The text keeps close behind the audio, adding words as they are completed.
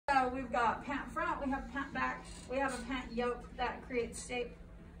we've got pant front, we have pant back, we have a pant yoke that creates shape.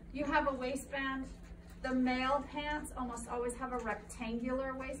 You have a waistband. The male pants almost always have a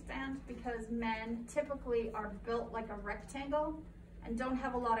rectangular waistband because men typically are built like a rectangle and don't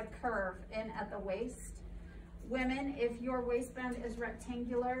have a lot of curve in at the waist. Women, if your waistband is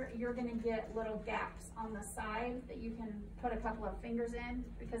rectangular, you're gonna get little gaps on the side that you can put a couple of fingers in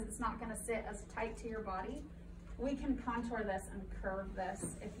because it's not gonna sit as tight to your body. We can contour this and curve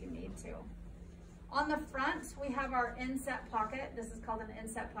this if you need to. On the front, we have our inset pocket. This is called an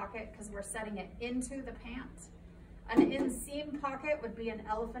inset pocket because we're setting it into the pant. An inseam pocket would be an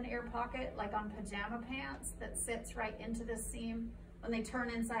elephant ear pocket, like on pajama pants, that sits right into the seam. When they turn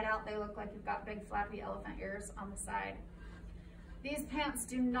inside out, they look like you've got big flappy elephant ears on the side. These pants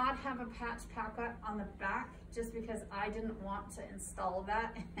do not have a patch pocket on the back just because I didn't want to install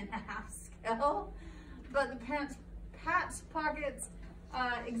that in a half scale. But the patch pockets,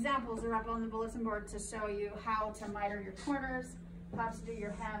 examples are up on the bulletin board to show you how to miter your corners, how to do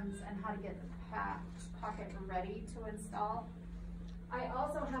your hems, and how to get the patch pocket ready to install. I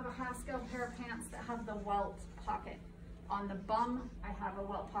also have a half scale pair of pants that have the welt pocket. On the bum, I have a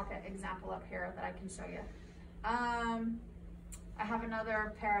welt pocket example up here that I can show you. I have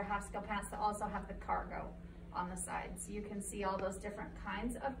another pair of half scale pants that also have the cargo on the side. So you can see all those different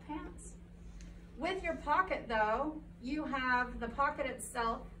kinds of pants. With your pocket though, you have the pocket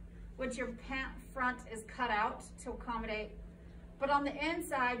itself, which your pant front is cut out to accommodate. But on the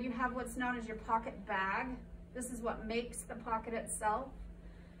inside, you have what's known as your pocket bag. This is what makes the pocket itself.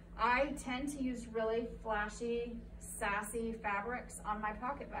 I tend to use really flashy, sassy fabrics on my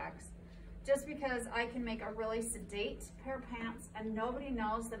pocket bags, just because I can make a really sedate pair of pants and nobody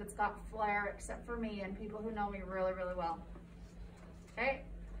knows that it's got flair except for me and people who know me really, really well. Okay.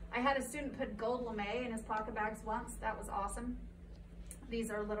 I had a student put gold lame in his pocket bags once. That was awesome. These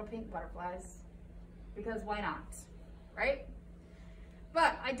are little pink butterflies because why not, right?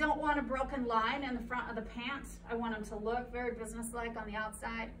 But I don't want a broken line in the front of the pants. I want them to look very businesslike on the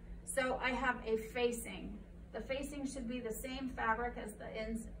outside. So I have a facing. The facing should be the same fabric as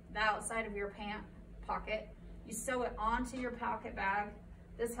the outside of your pant pocket. You sew it onto your pocket bag.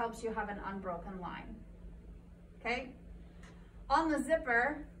 This helps you have an unbroken line, okay? On the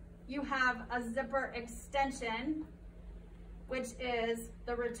zipper, you have a zipper extension, which is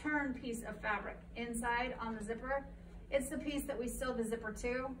the return piece of fabric inside on the zipper. It's the piece that we sew the zipper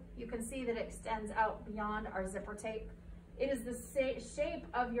to. You can see that it extends out beyond our zipper tape. It is the shape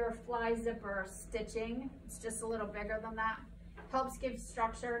of your fly zipper stitching. It's just a little bigger than that. Helps give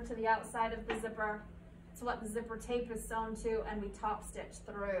structure to the outside of the zipper. It's what the zipper tape is sewn to and we top stitch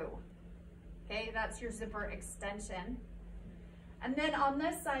through. Okay, that's your zipper extension. And then on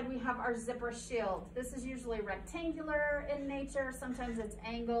this side, we have our zipper shield. This is usually rectangular in nature. Sometimes it's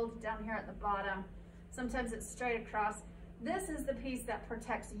angled down here at the bottom. Sometimes it's straight across. This is the piece that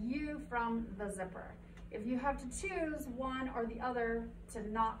protects you from the zipper. If you have to choose one or the other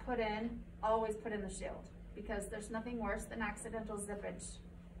to not put in, always put in the shield because there's nothing worse than accidental zippage.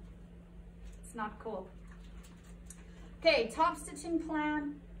 It's not cool. Okay, top stitching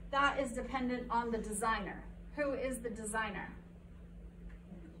plan, that is dependent on the designer. Who is the designer?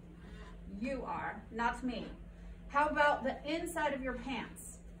 You are, not me. How about the inside of your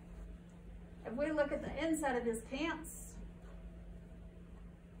pants? If we look at the inside of this pants,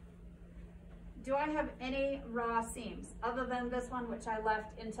 do I have any raw seams other than this one, which I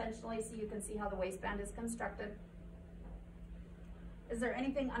left intentionally so you can see how the waistband is constructed? Is there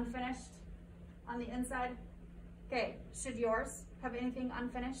anything unfinished on the inside? Okay, should yours have anything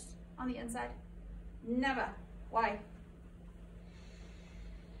unfinished on the inside? Never. Why?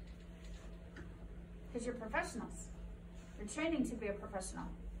 Because you're professionals. You're training to be a professional.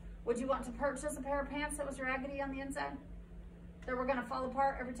 Would you want to purchase a pair of pants that was raggedy on the inside? That were gonna fall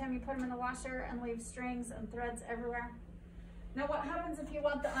apart every time you put them in the washer and leave strings and threads everywhere? Now what happens if you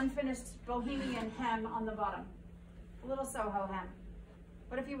want the unfinished bohemian hem on the bottom? A little Soho hem.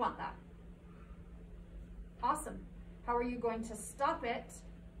 What if you want that? Awesome. How are you going to stop it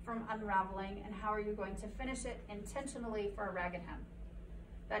from unraveling and how are you going to finish it intentionally for a ragged hem?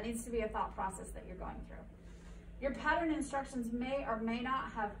 That needs to be a thought process that you're going through. Your pattern instructions may or may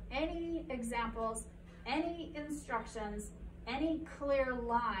not have any examples, any instructions, any clear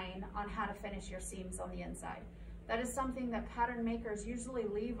line on how to finish your seams on the inside. That is something that pattern makers usually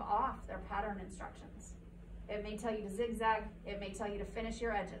leave off their pattern instructions. It may tell you to zigzag, it may tell you to finish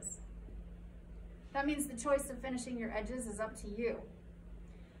your edges. That means the choice of finishing your edges is up to you.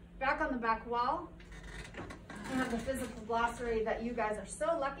 Back on the back wall, we have the physical glossary that you guys are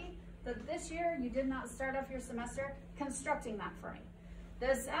so lucky that this year you did not start off your semester constructing that for me.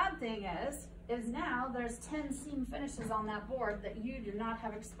 The sad thing is now there's 10 seam finishes on that board that you do not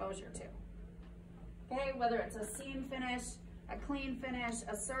have exposure to. Okay, whether it's a seam finish, a clean finish,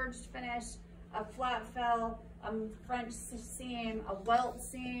 a surged finish, a flat fell, a French seam, a welt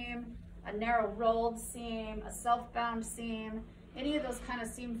seam, a narrow rolled seam, a self-bound seam, any of those kind of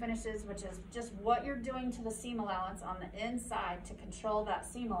seam finishes, which is just what you're doing to the seam allowance on the inside to control that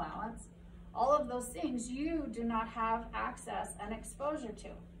seam allowance. All of those things you do not have access and exposure to.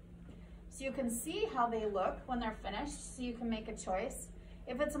 So you can see how they look when they're finished, so you can make a choice.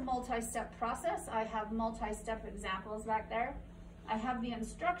 If it's a multi-step process, I have multi-step examples back there. I have the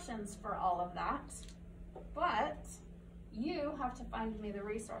instructions for all of that, but you have to find me the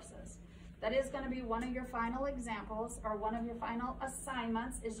resources. That is going to be one of your final examples, or one of your final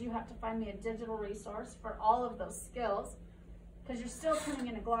assignments, is you have to find me a digital resource for all of those skills, because you're still turning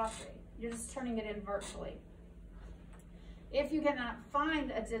in a glossary. You're just turning it in virtually. If you cannot find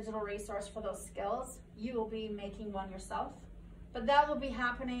a digital resource for those skills, you will be making one yourself, but that will be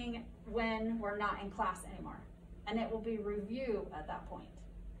happening when we're not in class anymore, and it will be review at that point.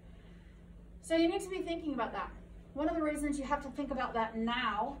 So you need to be thinking about that. One of the reasons you have to think about that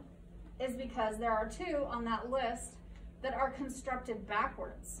now is because there are two on that list that are constructed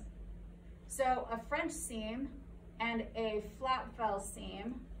backwards. So a French seam and a flat fell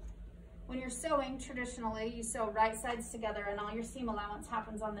seam. When you're sewing, traditionally, you sew right sides together and all your seam allowance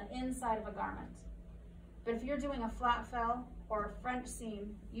happens on the inside of a garment. But if you're doing a flat fell or a French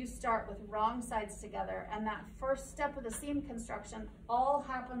seam, you start with wrong sides together, and that first step of the seam construction all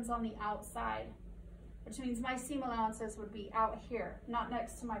happens on the outside, which means my seam allowances would be out here, not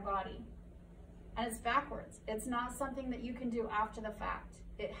next to my body. And it's backwards. It's not something that you can do after the fact.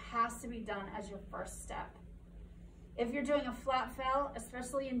 It has to be done as your first step. If you're doing a flat fell,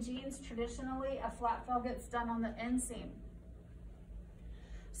 especially in jeans, traditionally a flat fell gets done on the inseam.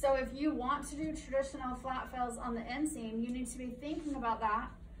 So if you want to do traditional flat fells on the inseam, you need to be thinking about that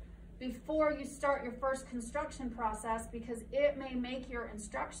before you start your first construction process, because it may make your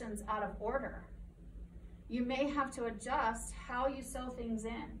instructions out of order. You may have to adjust how you sew things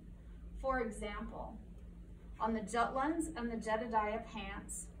in. For example, on the Jutlands and the Jedediah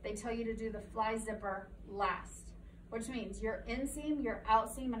pants, they tell you to do the fly zipper last, which means your inseam, your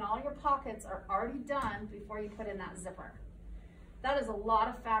outseam, and all your pockets are already done before you put in that zipper. That is a lot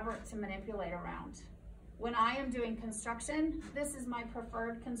of fabric to manipulate around. When I am doing construction, this is my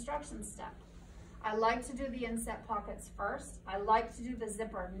preferred construction step. I like to do the inset pockets first. I like to do the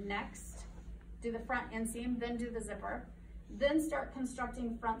zipper next, do the front inseam, then do the zipper, then start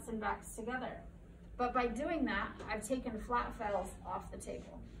constructing fronts and backs together. But by doing that, I've taken flat fells off the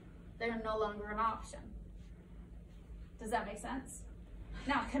table. They're no longer an option. Does that make sense?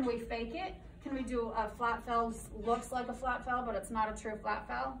 Now, can we fake it? Can we do a flat fell, looks like a flat fell, but it's not a true flat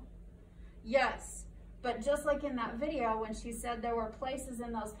fell? Yes, but just like in that video when she said there were places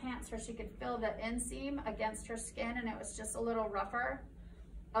in those pants where she could feel the inseam against her skin and it was just a little rougher,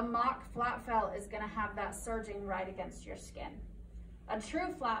 a mock flat fell is gonna have that surging right against your skin. A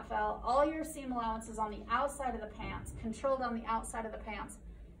true flat fell, all your seam allowance is on the outside of the pants, controlled on the outside of the pants,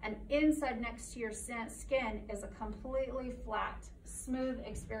 and inside next to your skin is a completely flat, smooth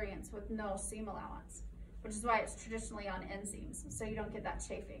experience with no seam allowance, which is why it's traditionally on inseams, so you don't get that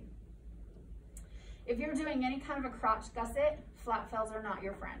chafing. If you're doing any kind of a crotch gusset, flat fells are not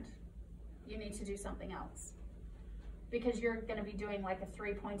your friend. You need to do something else, because you're gonna be doing like a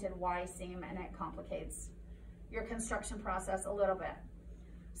 3-pointed Y seam and it complicates your construction process a little bit.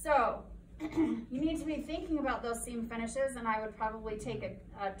 So you need to be thinking about those seam finishes, and I would probably take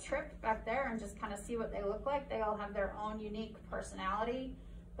a trip back there and just kind of see what they look like. They all have their own unique personality,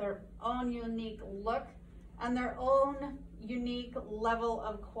 their own unique look, and their own unique level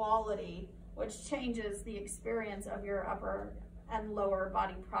of quality, which changes the experience of your upper and lower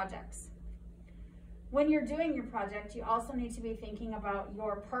body projects. When you're doing your project, you also need to be thinking about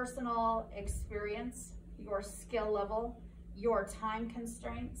your personal experience, your skill level, your time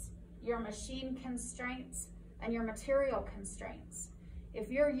constraints, your machine constraints, and your material constraints.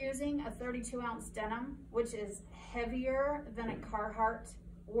 If you're using a 32-ounce denim, which is heavier than a Carhartt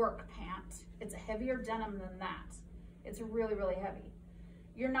work pant, it's a heavier denim than that. It's really, really heavy.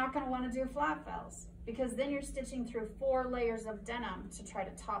 You're not gonna wanna do flat fells, because then you're stitching through 4 layers of denim to try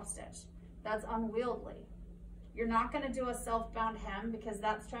to top stitch. That's unwieldy. You're not gonna do a self-bound hem, because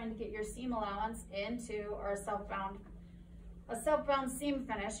that's trying to get your seam allowance into, or a self-bound seam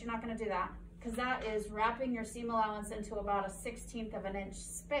finish. You're not gonna do that, because that is wrapping your seam allowance into about a 1/16 of an inch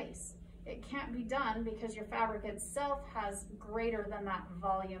space. It can't be done because your fabric itself has greater than that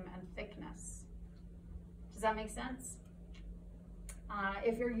volume and thickness. Does that make sense?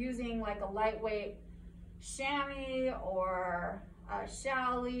 If you're using like a lightweight chamois or a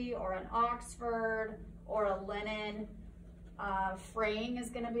challis or an Oxford or a linen, fraying is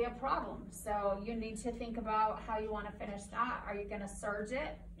going to be a problem. So you need to think about how you want to finish that. Are you going to serge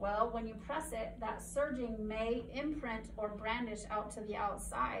it? Well, when you press it, that serging may imprint or brandish out to the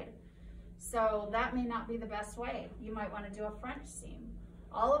outside. So that may not be the best way. You might want to do a French seam.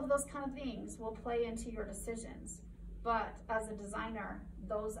 All of those kind of things will play into your decisions. But as a designer,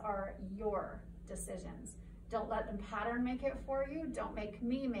 those are your decisions. Don't let the pattern make it for you. Don't make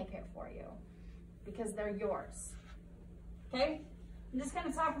me make it for you, because they're yours. Okay? I'm just going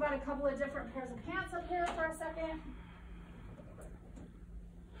to talk about a couple of different pairs of pants up here for a second.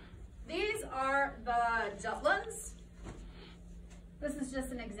 These are the Jutlands. This is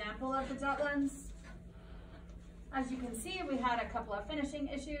just an example of the Jutlands. As you can see, we had a couple of finishing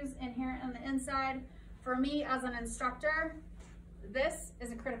issues in here on the inside. For me as an instructor, this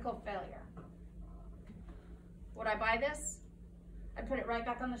is a critical failure. Would I buy this? I'd put it right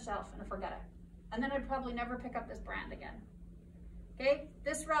back on the shelf and forget it. And then I'd probably never pick up this brand again. Okay,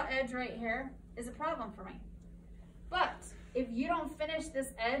 this raw edge right here is a problem for me. But if you don't finish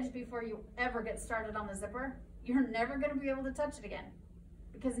this edge before you ever get started on the zipper, you're never going to be able to touch it again.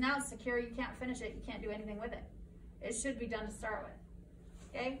 Because now it's secure, you can't finish it, you can't do anything with it. It should be done to start with.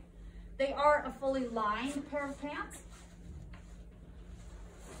 Okay? They are a fully lined pair of pants,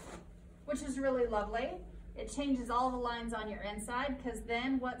 which is really lovely. It changes all the lines on your inside, because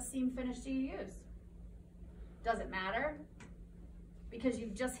then what seam finish do you use? Doesn't matter, because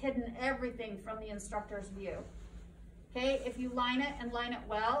you've just hidden everything from the instructor's view. Okay, if you line it and line it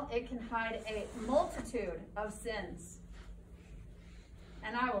well, it can hide a multitude of sins.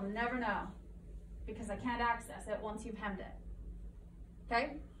 And I will never know, because I can't access it once you've hemmed it.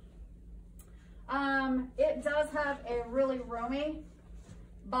 Okay? It does have a really roomy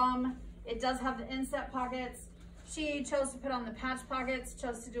bum. It does have the inset pockets. She chose to put on the patch pockets,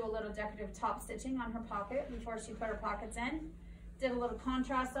 chose to do a little decorative top stitching on her pocket before she put her pockets in. Did a little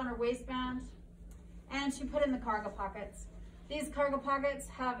contrast on her waistband. And she put in the cargo pockets. These cargo pockets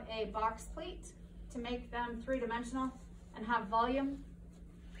have a box pleat to make them three-dimensional and have volume.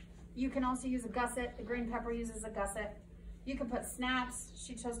 You can also use a gusset. The green pepper uses a gusset. You can put snaps.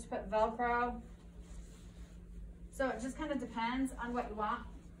 She chose to put Velcro. So it just kind of depends on what you want.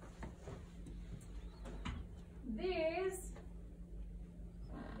 These,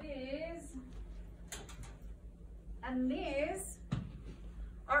 and these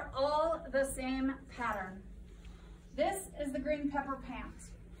are all the same pattern. This is the green pepper pant,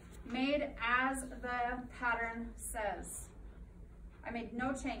 made as the pattern says. I made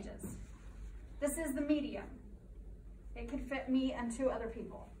no changes. This is the medium. It could fit me and 2 other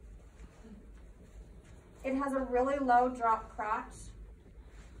people. It has a really low drop crotch.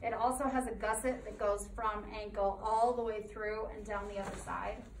 It also has a gusset that goes from ankle all the way through and down the other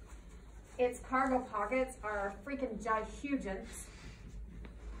side. Its cargo pockets are freaking gihugent.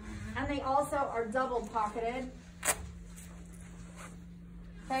 And they also are double pocketed.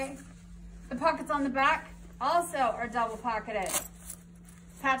 Okay? The pockets on the back also are double pocketed.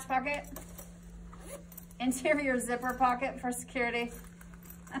 Patch pocket. Interior zipper pocket for security.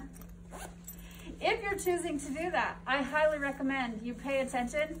 If you're choosing to do that, I highly recommend you pay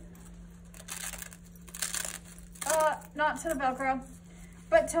attention. Not to the Velcro,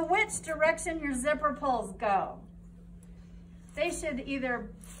 but to which direction your zipper pulls go. They should either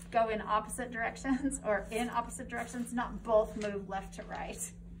go in opposite directions or in opposite directions, not both move left to right.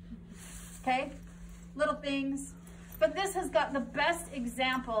 Okay? Little things. But this has got the best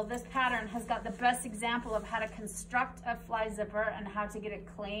example, this pattern has got the best example of how to construct a fly zipper and how to get it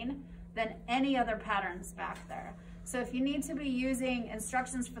clean than any other patterns back there. So if you need to be using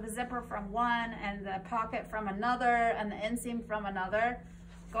instructions for the zipper from one and the pocket from another and the inseam from another,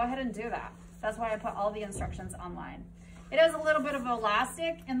 go ahead and do that. That's why I put all the instructions online. It has a little bit of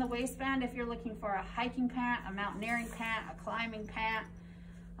elastic in the waistband if you're looking for a hiking pant, a mountaineering pant, a climbing pant.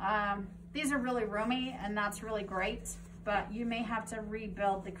 These are really roomy and that's really great, but you may have to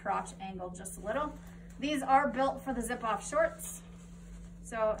rebuild the crotch angle just a little. These are built for the zip-off shorts,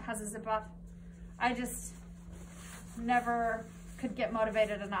 so it has a zip-off. I just never could get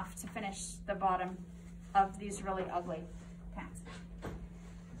motivated enough to finish the bottom of these really ugly pants.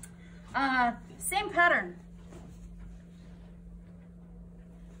 Same pattern.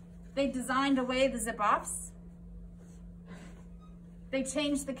 They designed away the zip-offs. They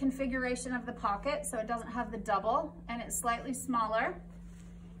changed the configuration of the pocket so it doesn't have the double and it's slightly smaller.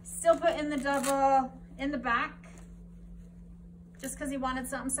 Still put in the double in the back just because he wanted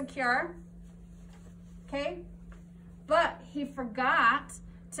something secure. Okay. But he forgot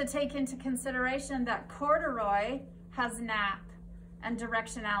to take into consideration that corduroy has nap and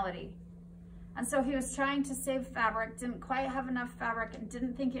directionality. And so he was trying to save fabric, didn't quite have enough fabric, and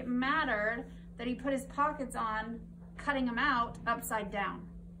didn't think it mattered that he put his pockets on, cutting them out upside down.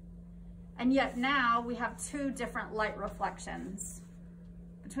 And yet now we have two different light reflections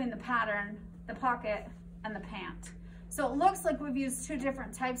between the pattern, the pocket, and the pant. So it looks like we've used two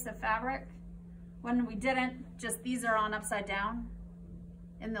different types of fabric when we didn't, just these are on upside down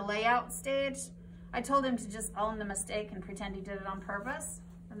in the layout stage. I told him to just own the mistake and pretend he did it on purpose.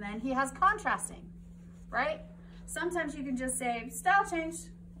 And then he has contrasting, right? Sometimes you can just say style change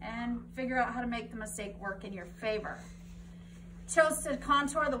and figure out how to make the mistake work in your favor. Chose to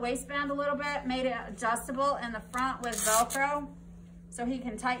contour the waistband a little bit, made it adjustable in the front with Velcro so he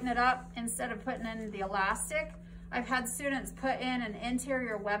can tighten it up instead of putting in the elastic. I've had students put in an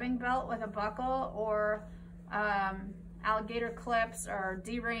interior webbing belt with a buckle or alligator clips or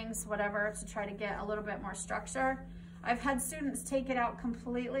D-rings, whatever, to try to get a little bit more structure. I've had students take it out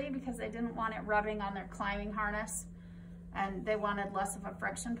completely because they didn't want it rubbing on their climbing harness and they wanted less of a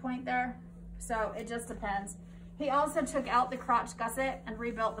friction point there. So it just depends. He also took out the crotch gusset and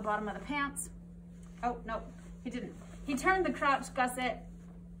rebuilt the bottom of the pants. Oh, no, he didn't. He turned the crotch gusset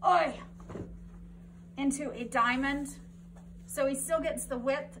into a diamond. So he still gets the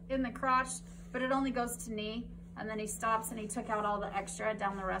width in the crotch, but it only goes to knee. And then he stops and he took out all the extra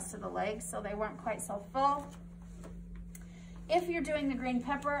down the rest of the legs so they weren't quite so full. If you're doing the green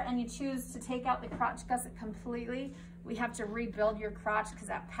pepper and you choose to take out the crotch gusset completely, we have to rebuild your crotch because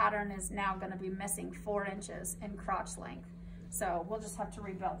that pattern is now going to be missing 4 inches in crotch length. So we'll just have to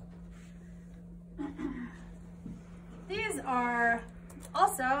rebuild. These are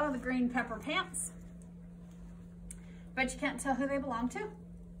also the green pepper pants, but you can't tell who they belong to.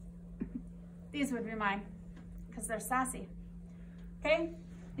 These would be mine because they're sassy. Okay,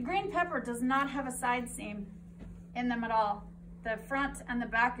 the green pepper does not have a side seam in them at all. The front and the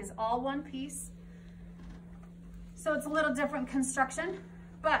back is all one piece. So it's a little different construction,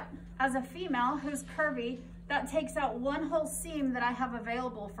 but as a female who's curvy, that takes out one whole seam that I have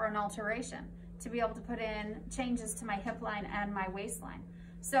available for an alteration to be able to put in changes to my hip line and my waistline.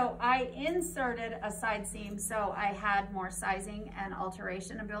 So I inserted a side seam so I had more sizing and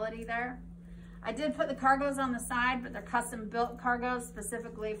alteration ability there. I did put the cargos on the side, but they're custom built cargos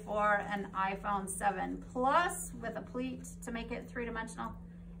specifically for an iPhone 7 Plus with a pleat to make it 3-dimensional,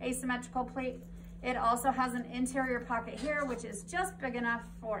 asymmetrical pleat. It also has an interior pocket here, which is just big enough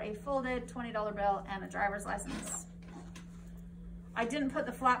for a folded $20 bill and a driver's license. I didn't put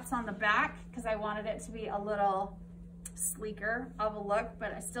the flaps on the back because I wanted it to be a little sleeker of a look,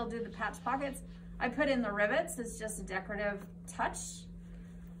 but I still do the patch pockets. I put in the rivets, it's just a decorative touch.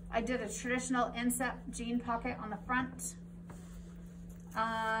 I did a traditional inset jean pocket on the front.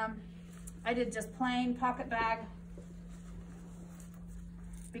 I did just plain pocket bag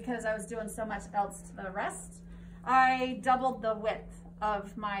because I was doing so much else to the rest. I doubled the width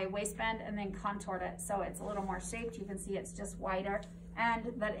of my waistband and then contoured it so it's a little more shaped. You can see it's just wider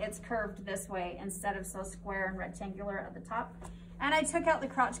and that it's curved this way instead of so square and rectangular at the top. And I took out the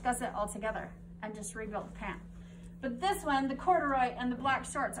crotch gusset altogether and just rebuilt the pant. But this one, the corduroy and the black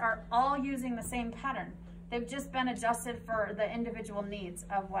shorts are all using the same pattern. They've just been adjusted for the individual needs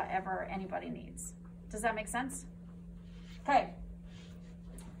of whatever anybody needs. Does that make sense? Okay.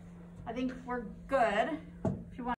 I think we're good.